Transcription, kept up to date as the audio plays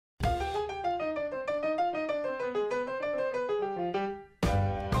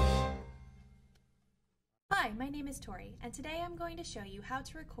my name is Tori, and today I'm going to show you how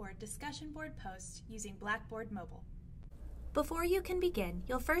to record discussion board posts using Blackboard Mobile. Before you can begin,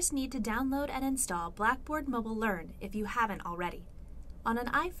 you'll first need to download and install Blackboard Mobile Learn if you haven't already. On an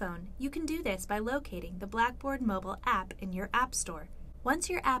iPhone, you can do this by locating the Blackboard Mobile app in your App Store. Once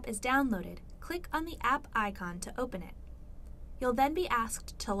your app is downloaded, click on the app icon to open it. You'll then be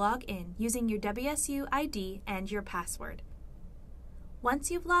asked to log in using your WSU ID and your password.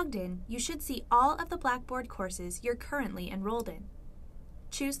 Once you've logged in, you should see all of the Blackboard courses you're currently enrolled in.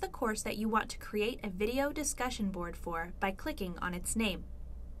 Choose the course that you want to create a video discussion board for by clicking on its name.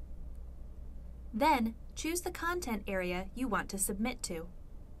 Then, choose the content area you want to submit to.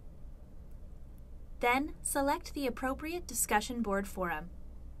 Then, select the appropriate discussion board forum.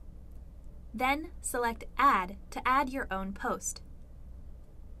 Then, select Add to add your own post.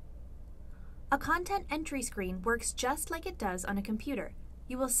 A content entry screen works just like it does on a computer.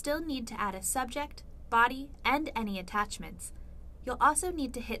 You will still need to add a subject, body, and any attachments. You'll also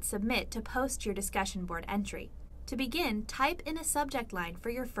need to hit Submit to post your discussion board entry. To begin, type in a subject line for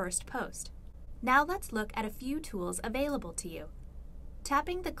your first post. Now let's look at a few tools available to you.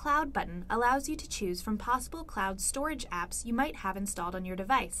 Tapping the Cloud button allows you to choose from possible cloud storage apps you might have installed on your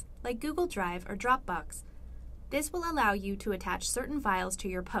device, like Google Drive or Dropbox. This will allow you to attach certain files to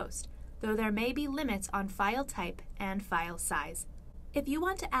your post, though there may be limits on file type and file size. If you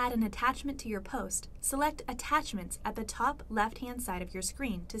want to add an attachment to your post, select Attachments at the top left-hand side of your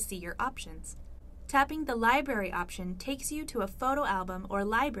screen to see your options. Tapping the Library option takes you to a photo album or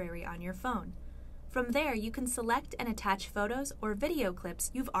library on your phone. From there, you can select and attach photos or video clips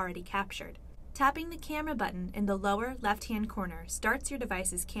you've already captured. Tapping the Camera button in the lower left-hand corner starts your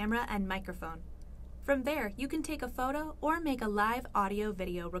device's camera and microphone. From there, you can take a photo or make a live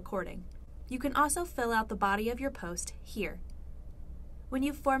audio-video recording. You can also fill out the body of your post here. When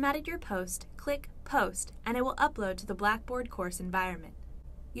you've formatted your post, click Post, and it will upload to the Blackboard course environment.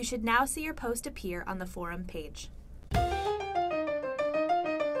 You should now see your post appear on the forum page.